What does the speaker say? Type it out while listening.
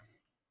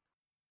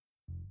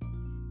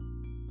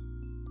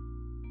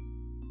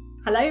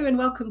Hello and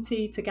welcome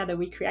to Together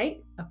We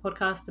Create, a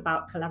podcast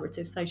about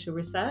collaborative social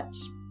research.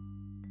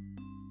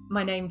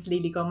 My name's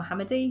Lili Gol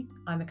Mohammadi.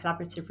 I'm a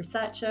collaborative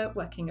researcher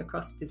working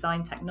across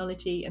design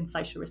technology and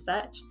social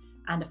research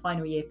and a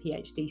final year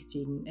PhD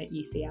student at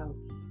UCL.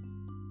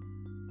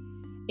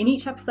 In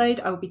each episode,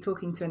 I will be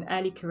talking to an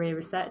early career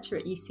researcher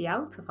at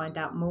UCL to find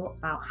out more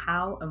about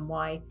how and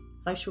why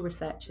social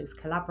researchers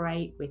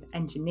collaborate with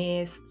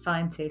engineers,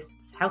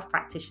 scientists, health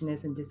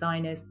practitioners and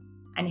designers,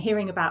 and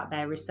hearing about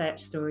their research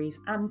stories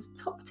and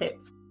top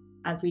tips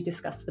as we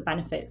discuss the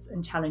benefits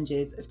and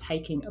challenges of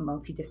taking a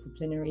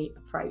multidisciplinary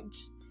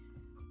approach.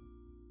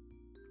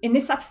 In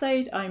this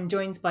episode, I'm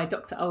joined by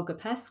Dr. Olga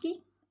Persky,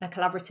 a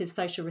collaborative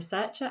social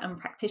researcher and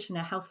practitioner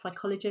health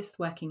psychologist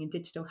working in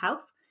digital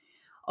health.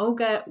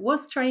 Olga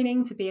was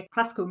training to be a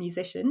classical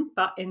musician,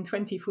 but in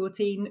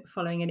 2014,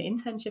 following an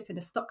internship in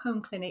a Stockholm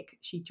clinic,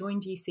 she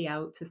joined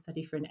UCL to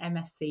study for an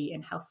MSc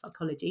in health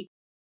psychology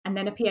and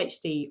then a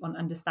PhD on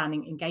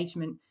understanding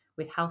engagement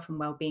with health and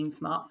wellbeing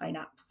smartphone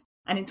apps.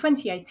 And in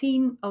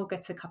 2018, Olga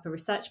took up a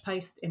research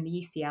post in the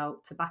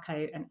UCL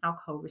Tobacco and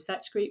Alcohol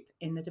Research Group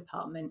in the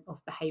Department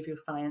of Behavioural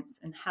Science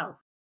and Health.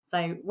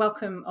 So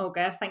welcome,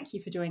 Olga. Thank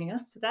you for joining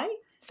us today.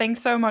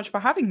 Thanks so much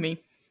for having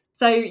me.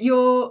 So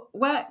your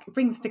work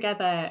brings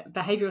together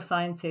behavioural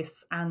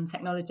scientists and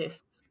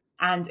technologists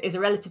and is a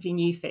relatively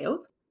new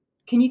field.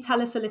 Can you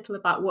tell us a little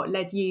about what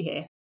led you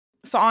here?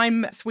 So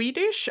I'm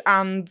Swedish,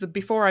 and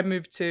before I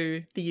moved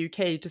to the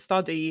UK to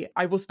study,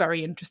 I was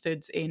very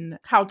interested in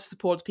how to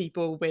support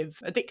people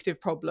with addictive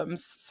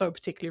problems, so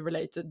particularly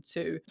related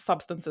to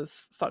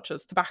substances such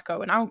as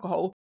tobacco and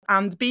alcohol.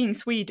 And being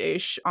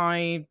Swedish,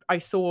 I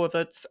saw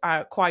that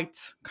quite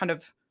kind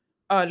of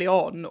early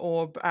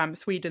on,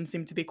 Sweden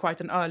seemed to be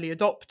quite an early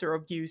adopter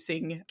of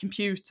using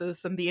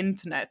computers and the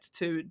internet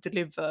to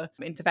deliver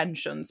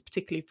interventions,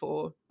 particularly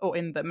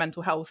in the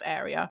mental health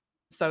area.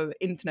 So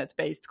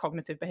internet-based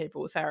cognitive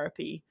behavioral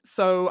therapy.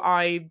 So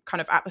I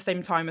kind of, at the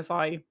same time as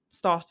I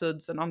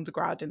started an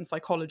undergrad in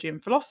psychology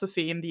and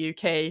philosophy in the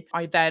UK,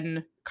 I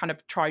then kind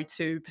of tried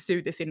to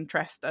pursue this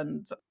interest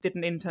and did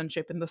an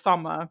internship in the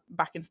summer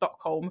back in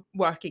Stockholm,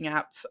 working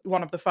at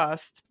one of the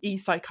first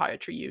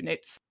e-psychiatry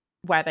units,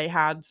 where they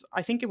had,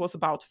 I think it was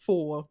about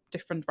 4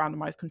 different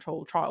randomized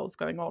controlled trials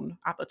going on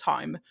at the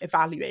time,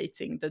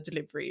 evaluating the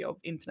delivery of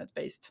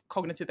internet-based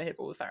cognitive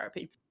behavioral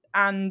therapy.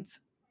 And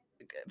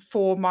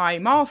for my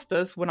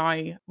master's, when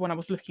I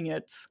was looking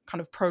at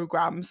kind of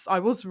programs, I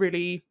was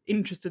really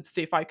interested to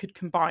see if I could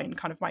combine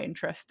kind of my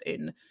interest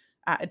in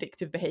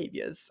addictive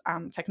behaviors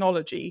and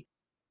technology.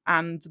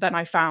 And then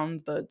I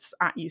found that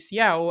at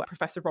UCL,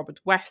 Professor Robert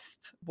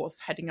West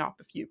was heading up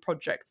a few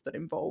projects that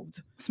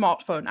involved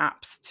smartphone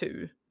apps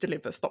to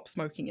deliver stop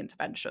smoking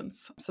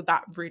interventions. So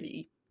that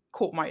really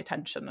caught my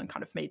attention and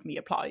kind of made me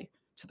apply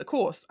to the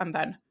course. And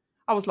then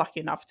I was lucky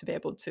enough to be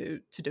able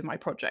to do my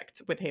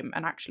project with him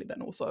and actually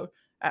then also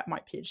my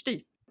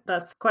PhD.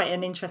 That's quite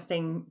an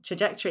interesting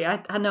trajectory.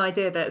 I had no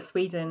idea that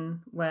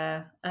Sweden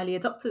were early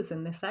adopters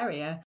in this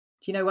area.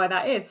 Do you know why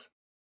that is?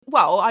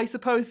 Well, I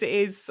suppose it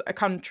is a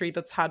country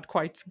that's had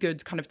quite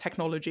good kind of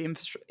technology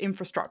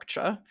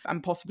infrastructure,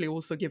 and possibly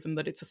also given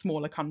that it's a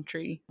smaller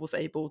country, was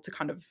able to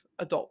kind of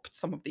adopt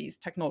some of these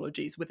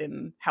technologies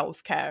within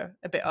healthcare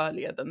a bit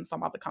earlier than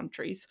some other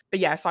countries. But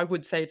yes, I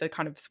would say that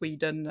kind of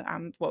Sweden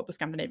and, well, the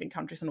Scandinavian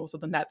countries and also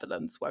the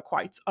Netherlands were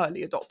quite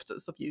early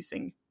adopters of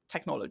using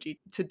technology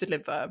to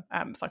deliver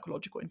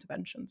psychological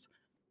interventions.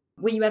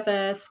 Were you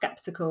ever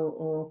sceptical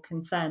or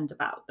concerned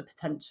about the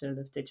potential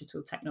of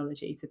digital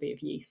technology to be of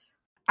use?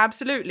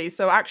 Absolutely.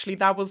 So actually,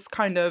 that was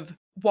kind of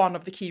one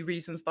of the key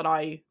reasons that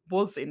I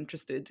was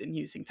interested in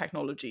using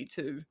technology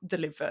to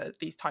deliver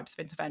these types of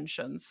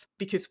interventions,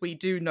 because we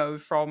do know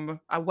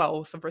from a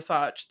wealth of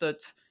research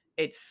that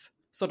it's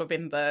sort of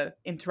in the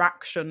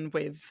interaction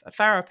with a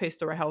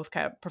therapist or a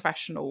healthcare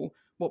professional,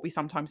 what we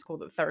sometimes call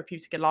the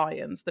therapeutic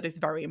alliance, that is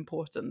very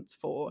important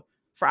for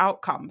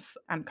outcomes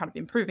and kind of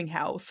improving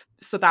health.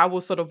 So that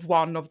was sort of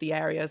one of the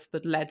areas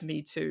that led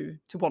me to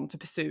want to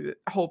pursue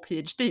a whole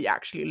PhD,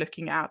 actually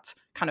looking at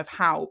kind of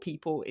how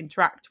people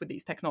interact with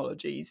these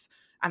technologies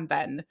and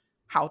then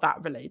how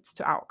that relates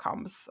to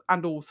outcomes,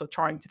 and also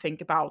trying to think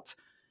about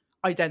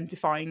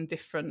identifying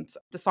different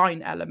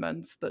design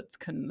elements that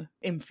can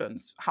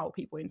influence how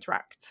people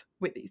interact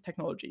with these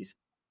technologies.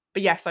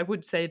 But yes, I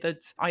would say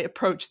that I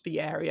approached the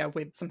area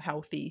with some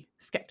healthy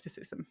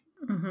skepticism.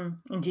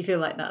 Mm-hmm. And do you feel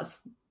like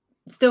that's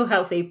still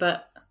healthy,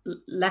 but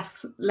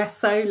less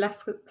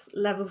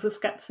levels of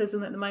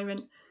skepticism at the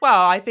moment?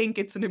 Well, I think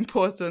it's an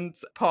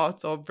important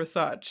part of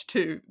research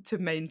to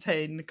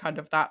maintain kind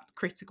of that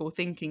critical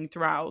thinking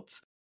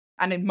throughout.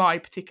 And in my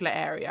particular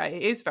area,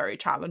 it is very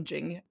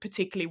challenging,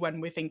 particularly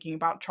when we're thinking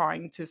about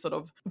trying to sort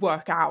of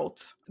work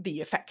out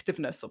the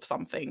effectiveness of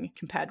something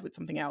compared with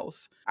something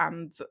else,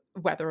 and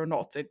whether or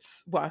not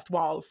it's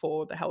worthwhile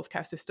for the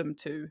healthcare system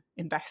to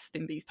invest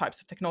in these types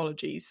of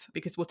technologies.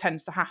 Because what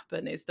tends to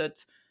happen is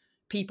that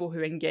people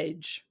who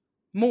engage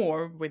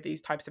more with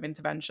these types of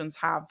interventions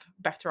have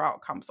better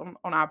outcomes on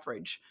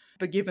average.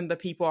 But given that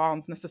people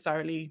aren't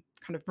necessarily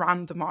kind of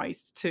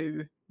randomized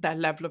to their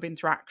level of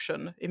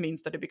interaction, it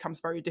means that it becomes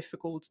very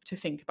difficult to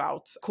think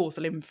about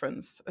causal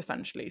inference,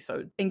 essentially.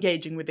 So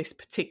engaging with this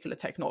particular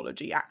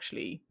technology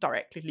actually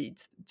directly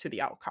leads to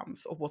the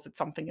outcomes, or was it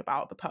something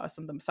about the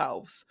person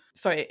themselves?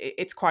 So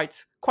it's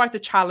quite a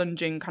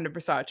challenging kind of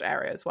research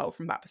area as well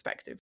from that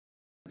perspective.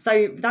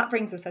 So that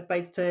brings us, I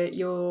suppose, to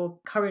your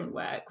current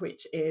work,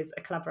 which is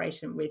a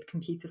collaboration with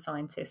computer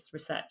scientists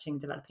researching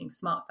developing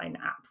smartphone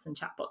apps and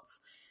chatbots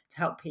to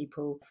help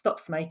people stop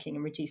smoking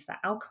and reduce their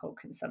alcohol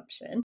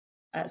consumption.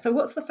 So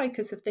what's the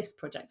focus of this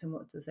project and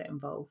what does it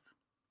involve?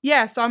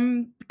 Yes,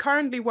 I'm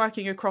currently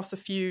working across a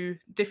few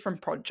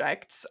different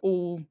projects,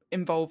 all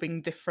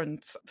involving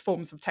different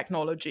forms of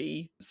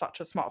technology, such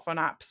as smartphone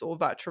apps or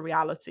virtual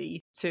reality,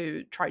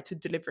 to try to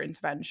deliver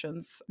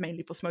interventions,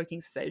 mainly for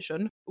smoking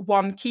cessation.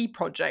 One key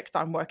project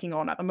I'm working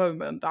on at the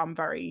moment that I'm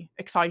very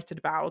excited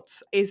about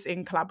is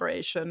in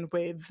collaboration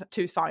with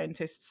two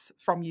scientists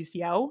from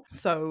UCL.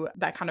 So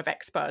they're kind of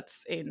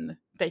experts in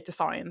data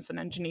science and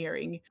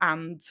engineering,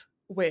 and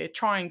we're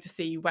trying to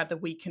see whether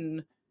we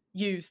can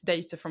use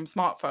data from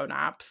smartphone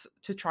apps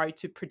to try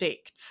to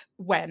predict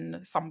when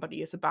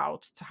somebody is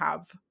about to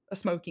have a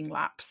smoking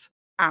lapse.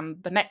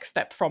 And the next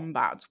step from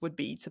that would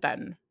be to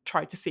then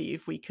try to see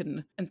if we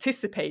can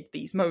anticipate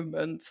these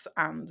moments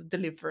and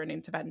deliver an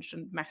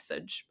intervention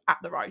message at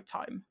the right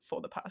time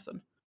for the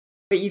person.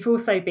 But you've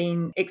also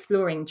been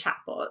exploring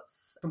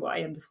chatbots, from what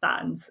I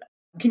understand.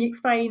 Can you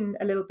explain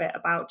a little bit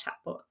about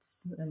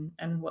chatbots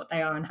and what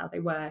they are and how they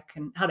work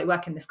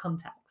in this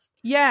context?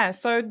 Yeah,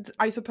 so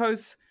I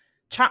suppose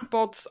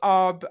chatbots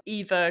are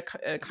either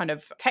kind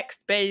of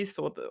text-based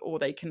or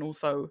they can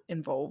also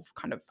involve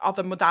kind of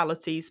other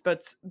modalities,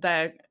 but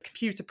they're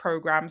computer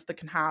programs that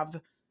can have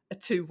a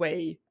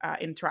two-way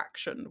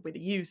interaction with a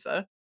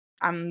user.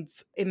 And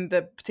in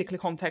the particular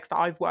context that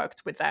I've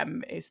worked with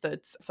them is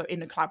that, so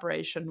in a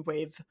collaboration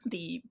with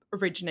the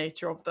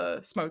originator of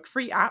the Smoke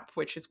Free app,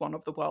 which is one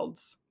of the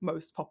world's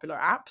most popular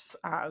apps.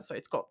 So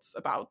it's got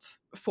about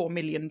 4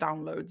 million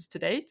downloads to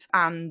date.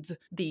 And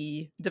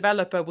the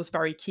developer was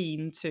very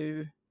keen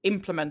to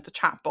implement the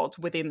chatbot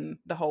within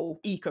the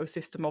whole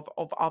ecosystem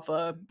of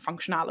other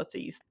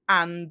functionalities.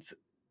 And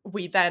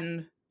we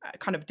then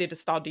kind of did a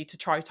study to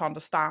try to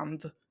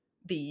understand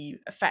the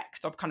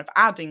effect of kind of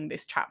adding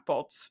this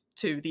chatbot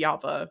to the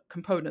other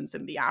components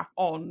in the app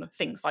on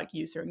things like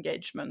user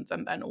engagement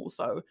and then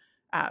also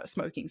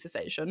smoking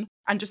cessation.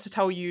 And just to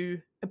tell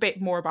you a bit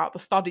more about the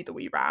study that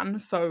we ran,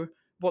 so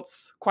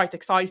what's quite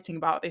exciting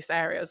about this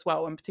area as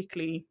well, and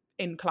particularly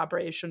in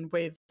collaboration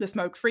with the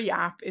Smoke Free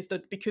app, is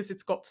that because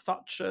it's got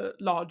such a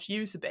large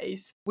user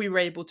base, we were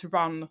able to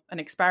run an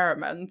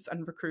experiment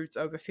and recruit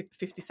over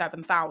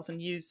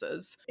 57,000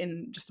 users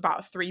in just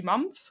about 3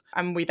 months.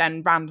 And we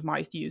then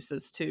randomized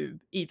users to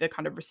either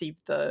kind of receive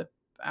the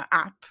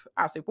app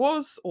as it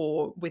was,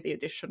 or with the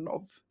addition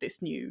of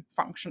this new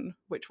function,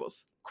 which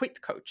was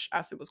Quit Coach,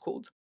 as it was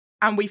called.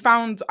 And we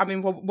found, I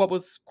mean, what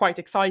was quite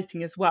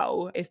exciting as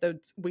well is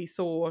that we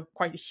saw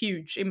quite a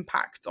huge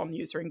impact on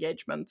user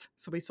engagement.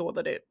 So we saw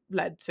that it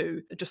led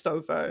to just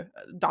over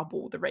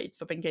double the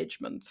rates of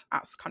engagement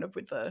as kind of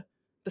with the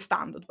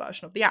standard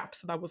version of the app.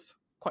 So that was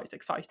quite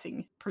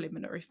exciting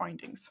preliminary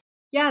findings.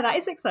 Yeah, that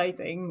is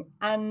exciting.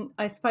 And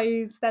I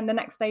suppose then the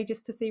next stage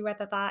is to see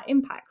whether that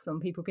impacts on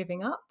people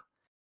giving up.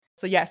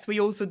 So yes, we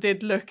also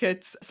did look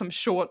at some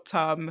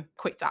short-term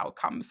quit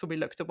outcomes. So we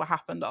looked at what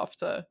happened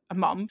after a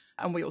month,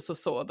 and we also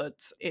saw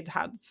that it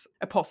had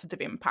a positive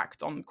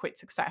impact on quit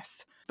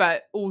success.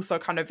 But also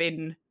kind of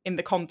in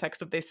the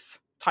context of this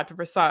type of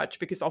research,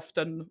 because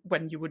often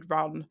when you would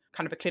run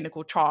kind of a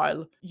clinical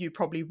trial, you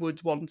probably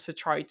would want to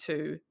try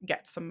to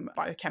get some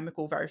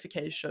biochemical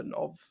verification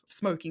of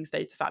smoking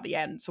status at the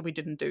end. So we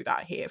didn't do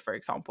that here, for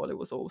example. It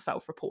was all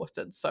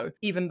self-reported. So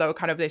even though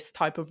kind of this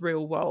type of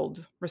real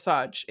world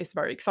research is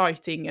very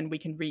exciting and we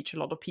can reach a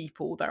lot of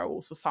people, there are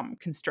also some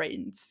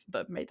constraints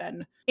that may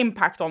then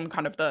impact on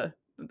kind of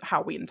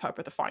how we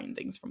interpret the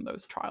findings from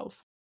those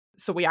trials.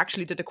 So we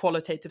actually did a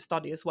qualitative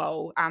study as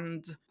well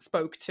and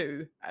spoke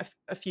to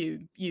a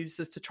few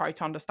users to try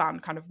to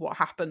understand kind of what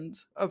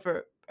happened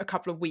over a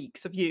couple of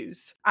weeks of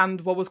use.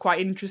 And what was quite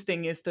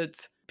interesting is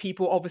that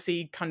people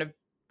obviously kind of,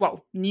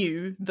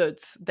 knew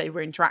that they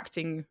were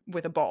interacting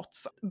with a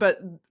bot, but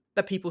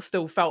that people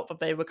still felt that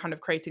they were kind of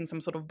creating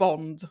some sort of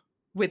bond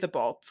with the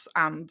bot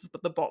and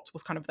that the bot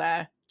was kind of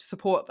there to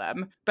support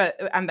them.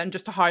 And then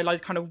just to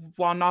highlight kind of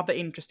one other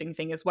interesting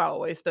thing as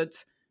well is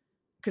that,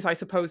 because I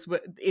suppose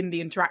in the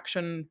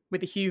interaction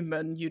with a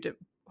human, you'd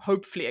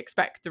hopefully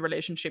expect the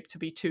relationship to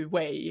be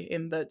two-way,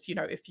 in that, you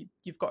know, if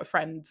you've got a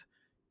friend,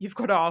 you've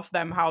got to ask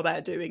them how they're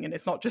doing, and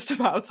it's not just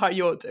about how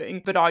you're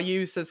doing. But our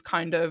users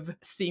kind of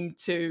seem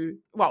to,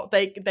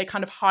 they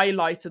kind of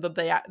highlighted that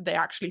they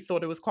actually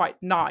thought it was quite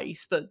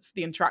nice that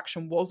the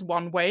interaction was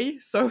one way.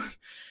 So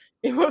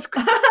it was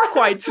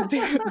quite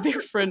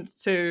different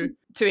to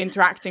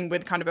interacting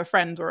with kind of a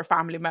friend or a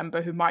family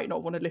member who might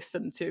not want to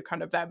listen to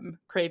kind of them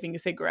craving a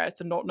cigarette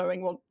and not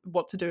knowing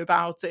what to do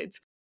about it.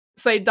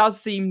 So it does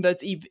seem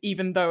that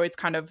even though it's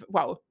kind of,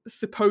 well,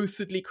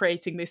 supposedly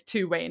creating this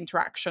two-way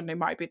interaction, it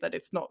might be that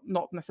it's not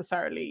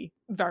necessarily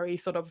very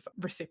sort of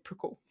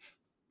reciprocal.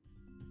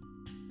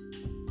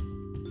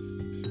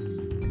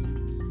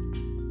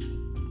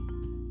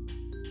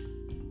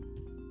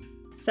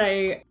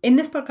 So in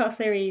this podcast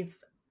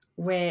series,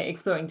 we're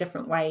exploring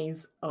different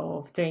ways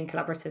of doing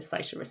collaborative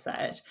social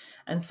research.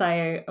 And so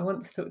I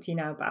want to talk to you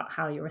now about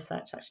how your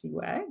research actually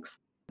works.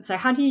 So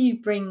how do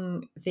you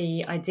bring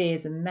the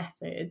ideas and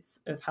methods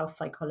of health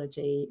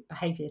psychology,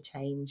 behaviour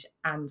change,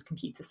 and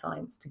computer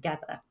science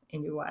together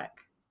in your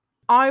work?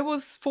 I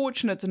was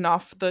fortunate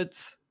enough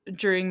that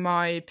during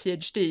my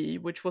PhD,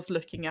 which was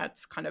looking at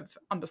kind of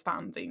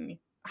understanding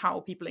how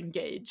people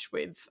engage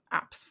with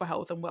apps for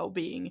health and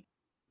well-being,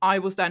 I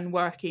was then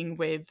working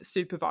with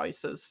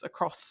supervisors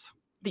across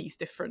these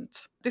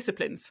different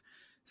disciplines.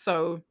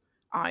 So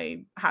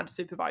I had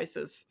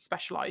supervisors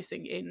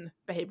specialising in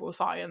behavioural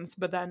science,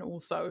 but then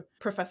also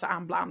Professor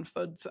Anne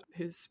Blanford,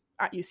 who's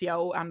at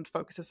UCL and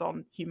focuses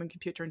on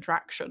human-computer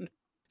interaction.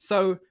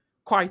 So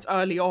quite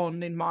early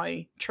on in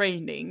my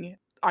training,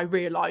 I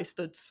realised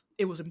that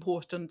it was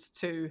important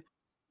to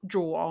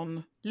draw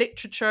on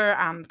literature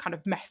and kind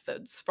of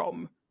methods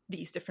from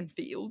these different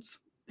fields.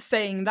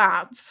 Saying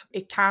that,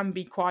 it can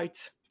be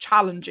quite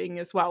challenging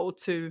as well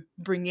to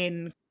bring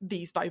in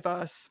these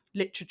diverse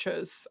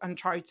literatures and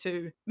try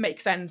to make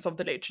sense of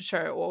the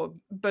literature,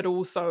 but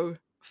also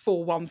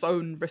for one's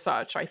own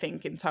research, I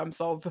think, in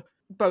terms of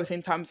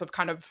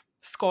kind of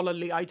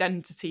scholarly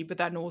identity, but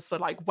then also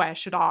like where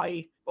should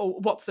I,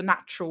 or what's the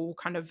natural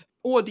kind of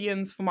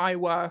audience for my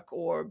work,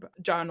 or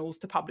journals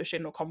to publish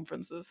in or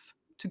conferences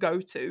to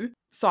go to.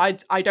 So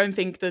I don't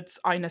think that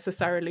I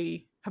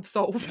necessarily have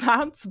solved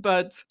that,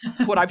 but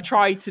what I've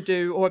tried to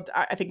do, or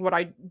I think what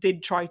I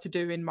did try to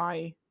do in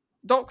my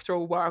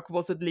doctoral work,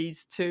 was at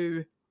least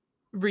to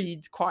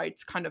read quite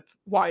kind of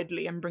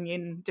widely and bring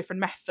in different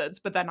methods.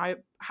 But then I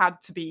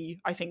had to be,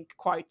 I think,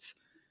 quite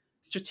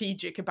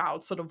strategic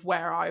about sort of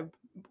where I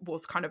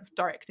was kind of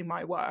directing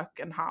my work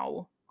and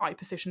how I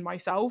positioned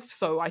myself.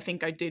 So I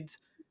think I did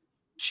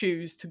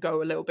choose to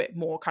go a little bit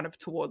more kind of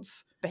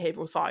towards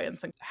behavioral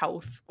science and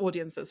health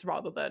audiences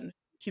rather than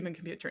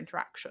human-computer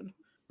interaction.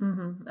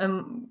 Mm-hmm.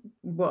 And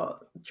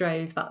what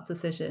drove that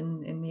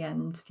decision in the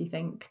end, do you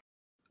think?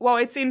 Well,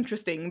 it's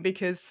interesting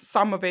because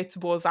some of it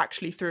was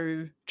actually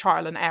through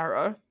trial and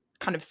error,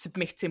 kind of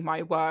submitting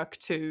my work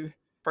to,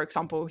 for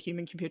example,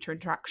 human-computer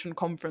interaction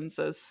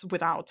conferences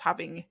without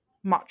having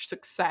much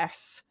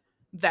success,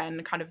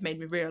 then kind of made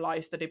me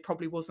realise that it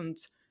probably wasn't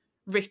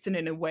written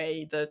in a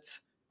way that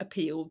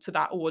appealed to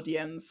that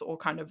audience, or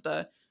kind of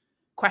the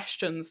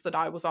questions that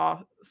I was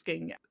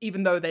asking,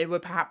 even though they were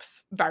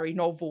perhaps very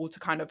novel to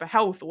kind of a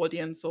health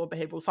audience or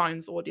behavioral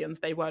science audience,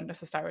 they weren't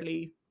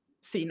necessarily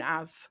seen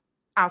as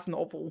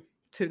novel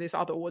to this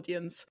other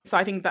audience. So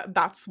I think that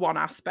that's one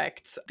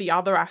aspect. The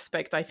other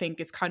aspect, I think,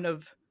 is kind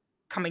of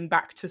coming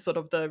back to sort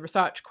of the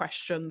research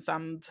questions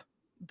and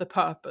the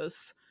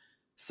purpose.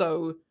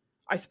 So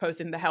I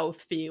suppose in the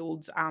health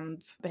field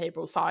and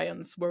behavioral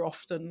science, we're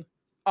often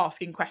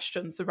asking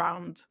questions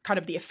around kind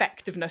of the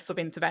effectiveness of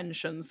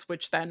interventions,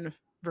 which then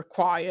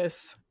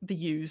requires the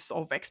use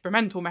of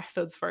experimental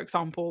methods, for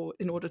example,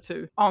 in order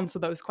to answer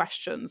those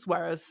questions,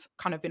 whereas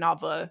kind of in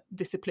other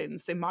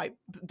disciplines,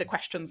 the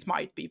questions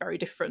might be very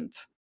different.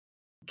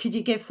 Could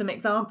you give some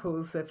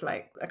examples of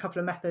like a couple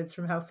of methods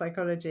from health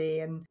psychology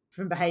and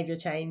from behaviour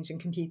change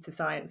and computer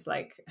science,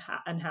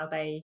 and how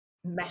they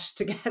mesh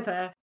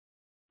together?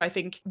 I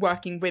think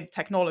working with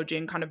technology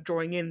and kind of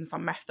drawing in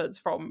some methods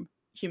from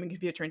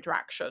human-computer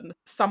interaction,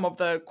 some of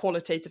the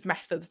qualitative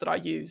methods that I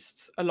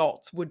used a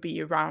lot would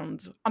be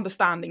around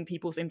understanding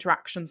people's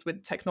interactions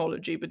with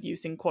technology, but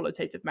using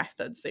qualitative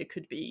methods. It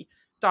could be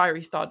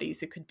diary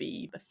studies, it could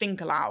be the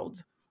think aloud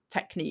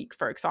technique,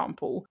 for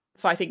example.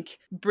 So I think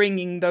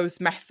bringing those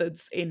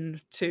methods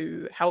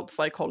into health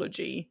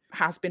psychology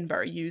has been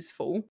very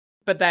useful.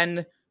 But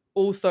then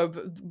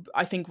also,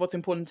 I think what's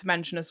important to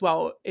mention as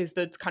well is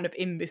that kind of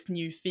in this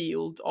new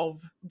field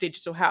of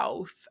digital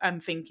health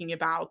and thinking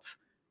about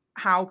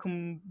how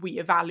can we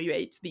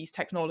evaluate these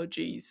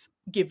technologies,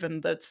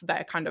 given that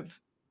they're kind of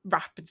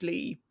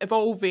rapidly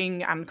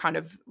evolving and kind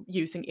of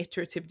using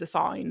iterative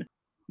design.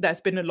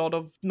 There's been a lot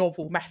of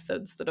novel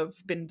methods that have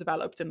been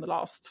developed in the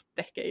last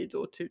decade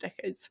or 2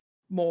 decades,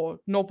 more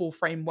novel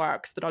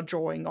frameworks that are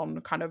drawing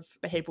on kind of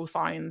behavioral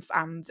science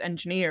and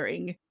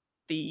engineering.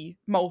 The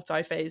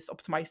multi-phase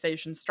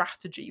optimization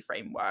strategy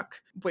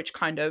framework, which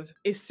kind of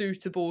is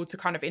suitable to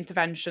kind of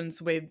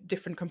interventions with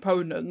different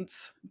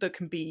components that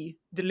can be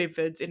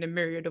delivered in a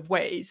myriad of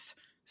ways.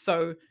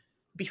 So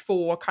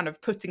before kind of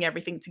putting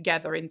everything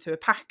together into a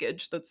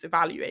package that's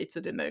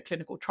evaluated in a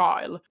clinical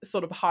trial,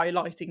 sort of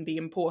highlighting the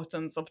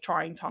importance of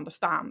trying to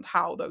understand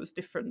how those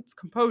different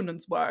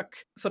components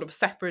work sort of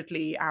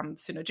separately and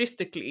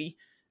synergistically,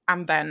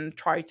 and then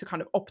try to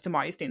kind of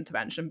optimize the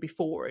intervention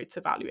before it's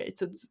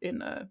evaluated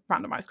in a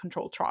randomized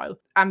controlled trial.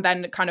 And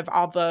then kind of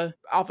other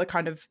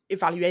kind of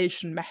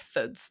evaluation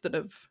methods that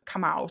have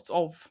come out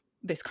of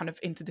this kind of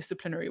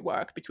interdisciplinary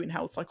work between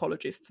health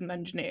psychologists and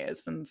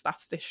engineers and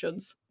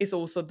statisticians is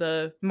also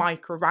the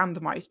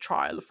micro-randomized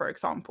trial, for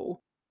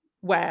example,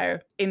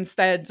 where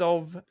instead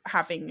of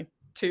having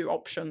two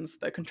options,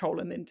 the control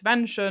and the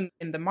intervention,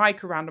 in the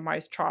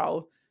micro-randomized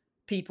trial,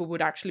 people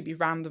would actually be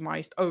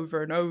randomized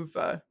over and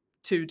over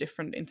two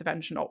different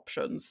intervention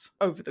options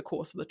over the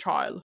course of the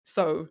trial.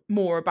 So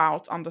more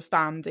about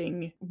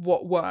understanding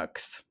what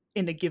works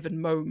in a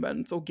given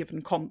moment or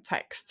given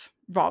context,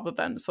 rather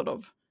than sort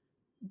of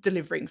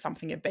delivering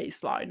something at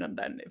baseline and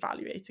then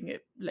evaluating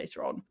it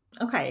later on.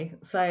 Okay,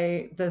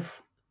 so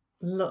there's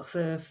lots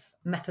of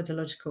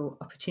methodological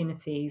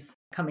opportunities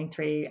coming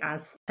through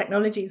as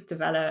technologies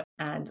develop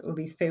and all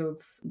these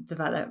fields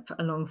develop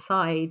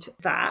alongside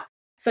that.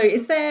 So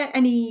is there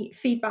any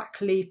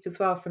feedback loop as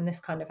well from this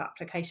kind of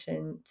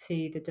application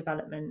to the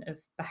development of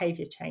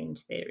behaviour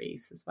change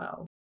theories as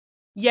well?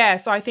 Yeah,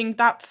 so I think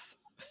that's,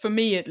 for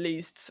me at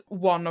least,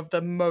 one of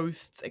the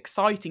most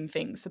exciting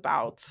things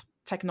about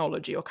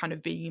technology or kind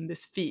of being in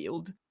this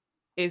field,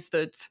 is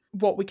that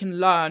what we can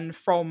learn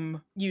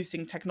from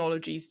using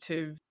technologies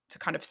to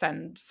kind of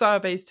send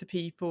surveys to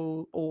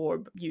people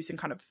or using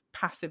kind of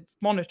passive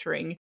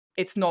monitoring,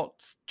 it's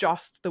not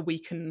just that we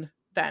can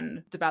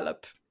then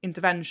develop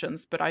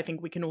interventions, but I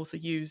think we can also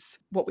use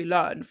what we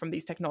learn from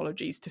these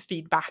technologies to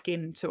feed back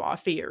into our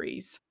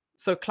theories.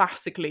 So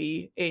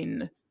classically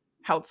in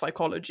health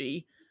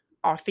psychology,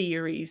 our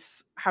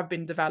theories have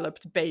been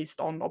developed based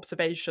on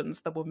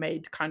observations that were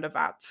made kind of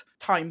at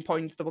time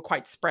points that were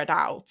quite spread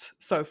out.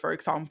 So, for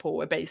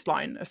example, a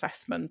baseline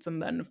assessment,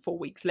 and then 4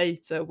 weeks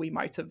later, we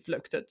might have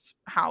looked at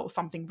how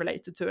something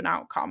related to an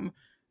outcome,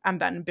 and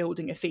then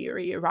building a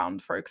theory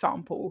around, for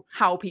example,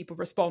 how people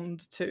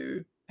respond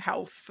to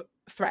health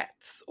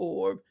threats,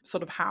 or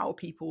sort of how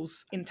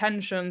people's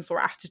intentions or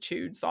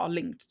attitudes are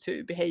linked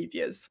to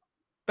behaviors.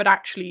 But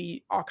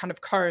actually, our kind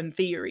of current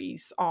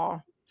theories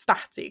are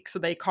static, so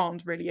they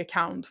can't really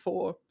account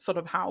for sort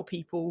of how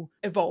people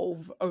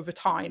evolve over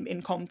time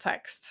in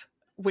context,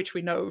 which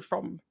we know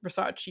from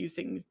research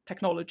using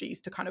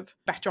technologies to kind of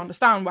better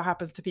understand what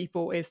happens to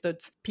people, is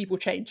that people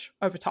change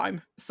over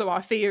time. So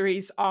our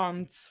theories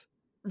aren't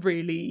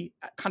really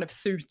kind of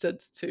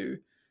suited to,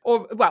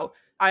 or well,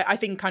 I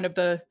think kind of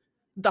the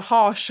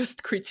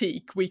harshest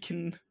critique we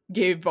can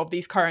give of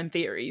these current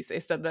theories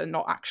is that they're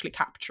not actually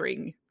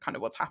capturing kind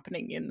of what's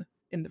happening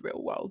in the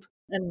real world.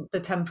 And the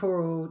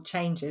temporal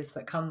changes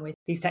that come with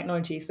these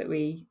technologies that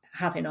we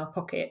have in our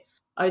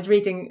pockets. I was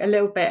reading a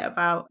little bit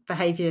about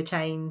behaviour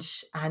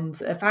change, and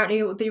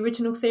apparently the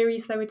original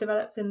theories, they were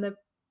developed in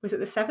was it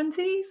the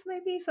 70s,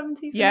 maybe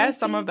 70s? Yeah, 80s?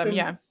 some of them,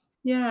 and,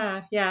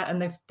 yeah.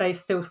 And they've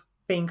still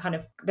been kind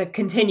of, they've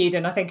continued.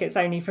 And I think it's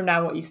only from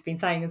now, what you've been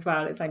saying as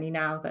well, it's only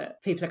now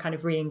that people are kind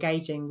of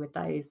re-engaging with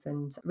those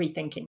and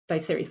rethinking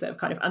those theories that have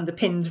kind of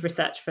underpinned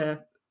research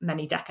for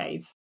many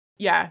decades.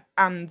 Yeah,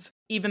 and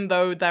even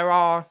though there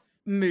are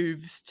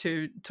moves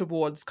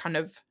towards kind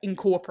of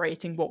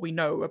incorporating what we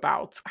know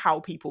about how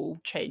people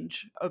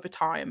change over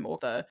time, or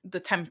the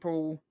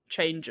temporal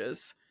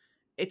changes,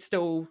 it's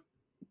still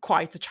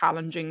quite a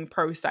challenging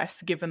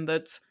process, given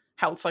that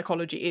health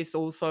psychology is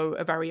also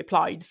a very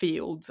applied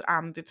field,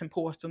 and it's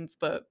important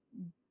that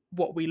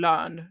what we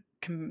learn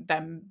can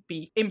then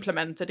be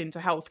implemented into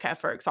healthcare,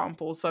 for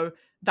example. So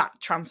that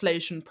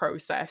translation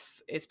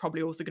process is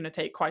probably also going to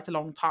take quite a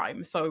long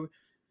time. So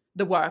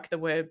the work that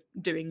we're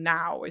doing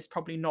now is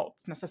probably not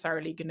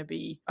necessarily going to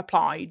be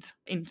applied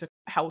into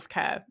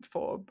healthcare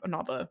for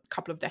another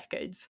couple of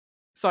decades.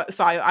 So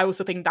I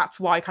also think that's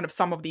why kind of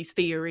some of these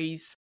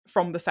theories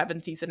from the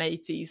 70s and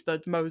 80s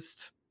that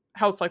most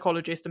health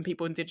psychologists and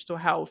people in digital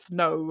health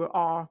know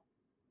are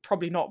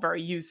probably not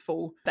very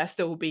useful. They're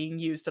still being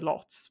used a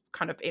lot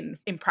kind of in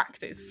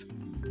practice.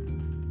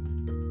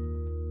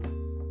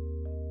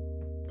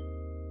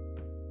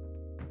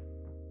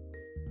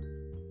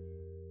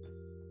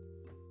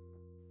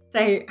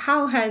 So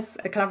how has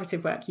the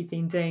collaborative work you've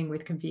been doing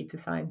with computer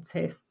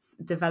scientists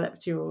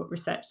developed your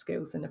research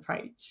skills and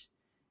approach?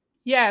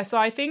 Yeah, so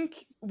I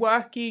think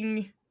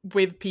working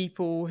with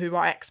people who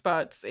are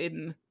experts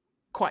in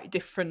quite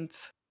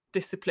different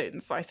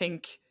disciplines, I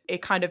think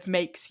it kind of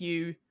makes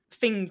you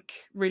think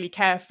really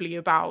carefully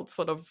about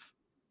sort of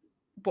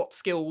what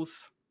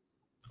skills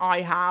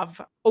I have,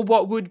 or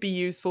what would be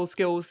useful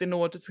skills in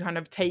order to kind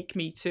of take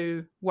me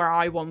to where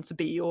I want to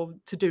be, or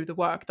to do the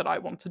work that I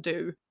want to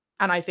do.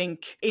 And I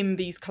think in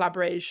these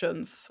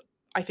collaborations,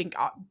 I think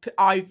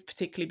I've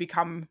particularly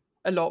become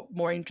a lot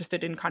more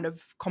interested in kind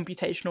of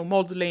computational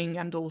modeling,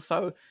 and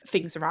also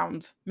things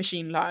around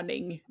machine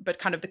learning, but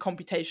kind of the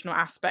computational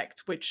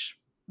aspect, which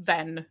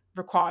then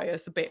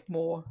requires a bit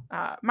more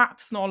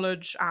maths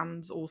knowledge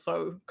and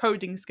also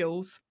coding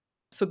skills.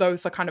 So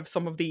those are kind of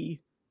some of the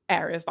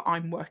areas that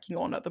I'm working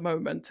on at the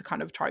moment to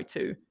kind of try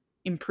to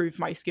improve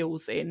my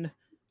skills in,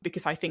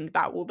 because I think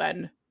that will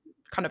then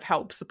kind of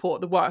help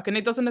support the work. And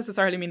it doesn't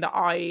necessarily mean that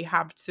I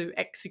have to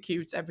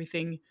execute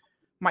everything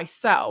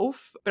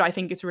myself, but I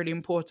think it's really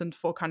important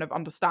for kind of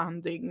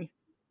understanding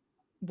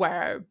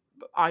where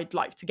I'd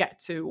like to get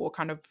to, or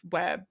kind of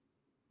where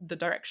the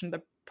direction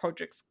the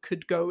projects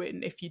could go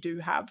in if you do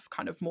have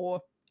kind of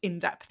more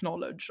in-depth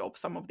knowledge of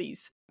some of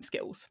these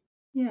skills.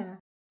 Yeah.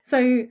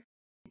 So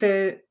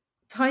the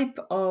type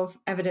of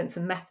evidence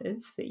and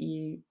methods that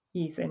you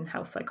use in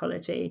health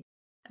psychology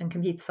and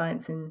computer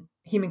science and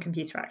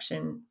human-computer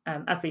action,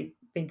 as we've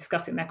been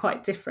discussing, they're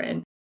quite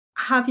different.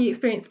 Have you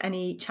experienced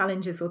any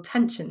challenges or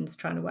tensions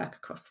trying to work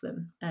across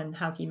them, and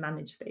how have you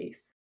managed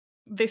these?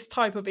 This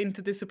type of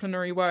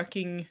interdisciplinary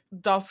working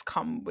does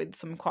come with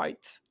some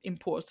quite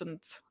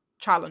important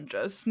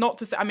challenges. Not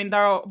to say, I mean,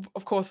 there are,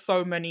 of course,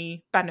 so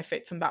many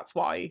benefits, and that's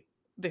why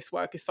this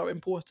work is so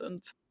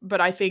important.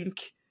 But I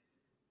think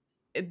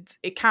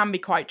it can be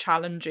quite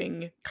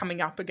challenging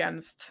coming up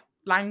against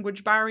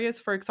language barriers,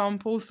 for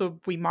example. So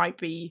we might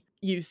be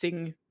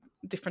using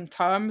different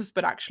terms,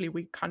 but actually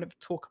we kind of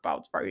talk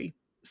about very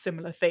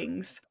similar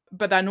things.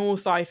 But then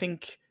also I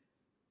think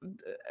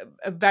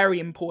a very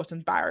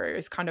important barrier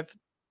is kind of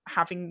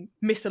having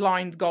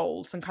misaligned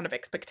goals and kind of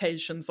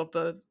expectations of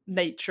the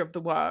nature of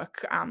the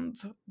work and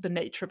the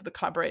nature of the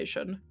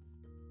collaboration.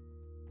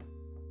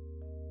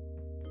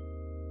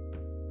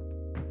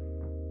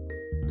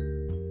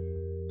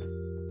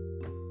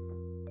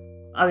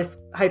 I was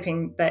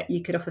hoping that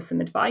you could offer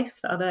some advice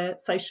for other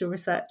social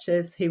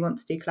researchers who want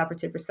to do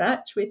collaborative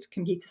research with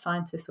computer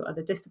scientists or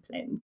other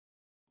disciplines.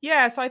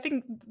 Yeah, so I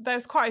think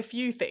there's quite a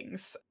few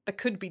things that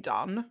could be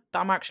done that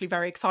I'm actually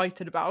very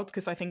excited about,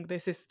 because I think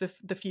this is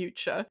the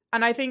future.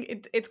 And I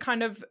think it's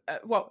kind of,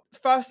 well,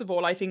 first of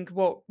all, I think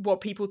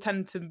what people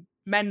tend to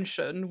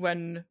mention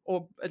when,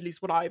 or at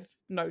least what I've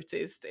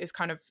noticed, is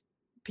kind of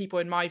people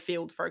in my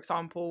field, for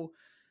example,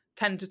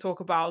 tend to talk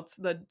about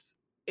that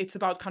it's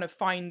about kind of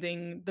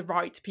finding the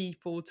right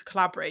people to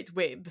collaborate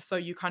with. So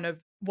you kind of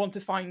want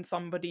to find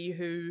somebody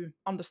who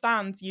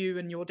understands you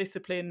and your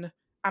discipline,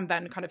 and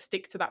then kind of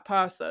stick to that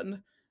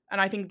person.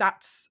 And I think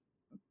that's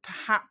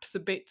perhaps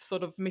a bit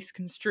sort of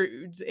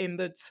misconstrued, in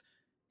that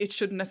it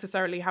shouldn't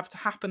necessarily have to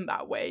happen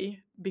that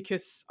way,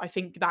 because I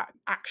think that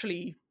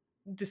actually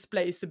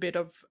displays a bit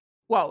of,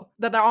 well,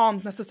 that there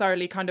aren't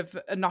necessarily kind of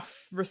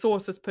enough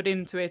resources put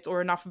into it or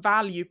enough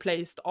value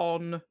placed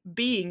on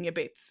being a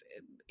bit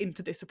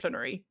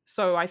interdisciplinary.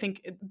 So I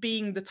think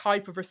being the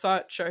type of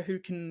researcher who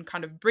can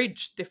kind of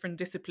bridge different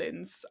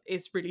disciplines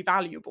is really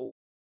valuable.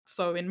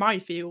 So in my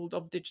field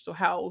of digital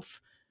health,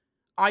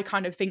 I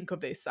kind of think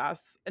of this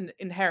as an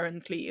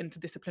inherently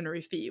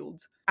interdisciplinary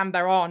field. And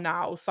there are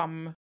now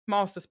some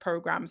master's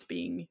programs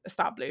being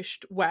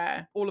established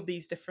where all of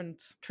these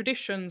different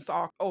traditions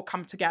are all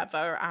come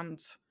together, and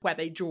where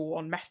they draw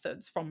on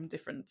methods from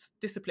different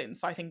disciplines.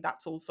 So I think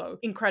that's also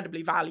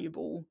incredibly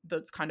valuable,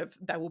 that kind of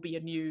there will be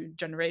a new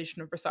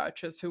generation of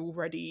researchers who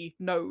already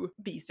know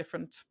these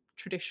different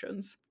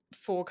traditions.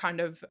 For kind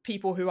of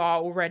people who are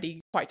already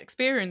quite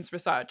experienced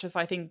researchers,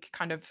 I think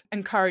kind of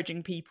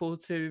encouraging people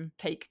to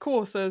take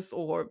courses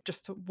or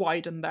just to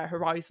widen their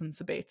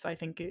horizons a bit, I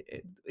think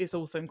it is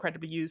also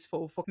incredibly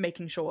useful for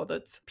making sure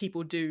that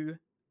people do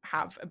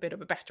have a bit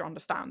of a better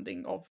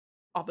understanding of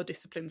other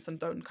disciplines and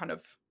don't kind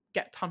of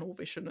get tunnel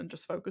vision and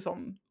just focus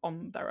on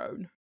their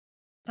own.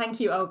 Thank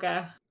you,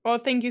 Olga. Well,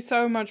 thank you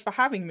so much for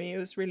having me. It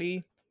was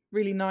really,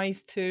 really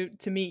nice to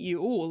meet you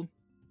all.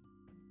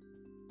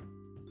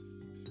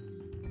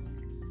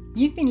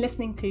 You've been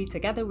listening to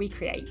Together We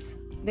Create.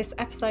 This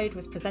episode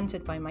was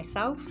presented by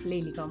myself,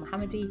 Lily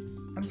Gol-Mohammadi,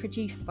 and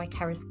produced by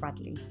Keris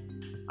Bradley.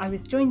 I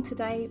was joined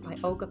today by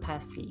Olga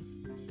Persky.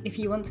 If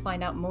you want to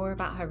find out more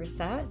about her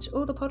research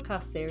or the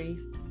podcast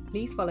series,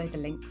 please follow the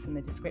links in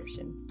the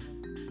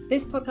description.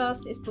 This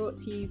podcast is brought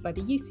to you by the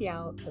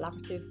UCL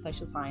Collaborative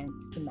Social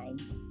Science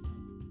Domain.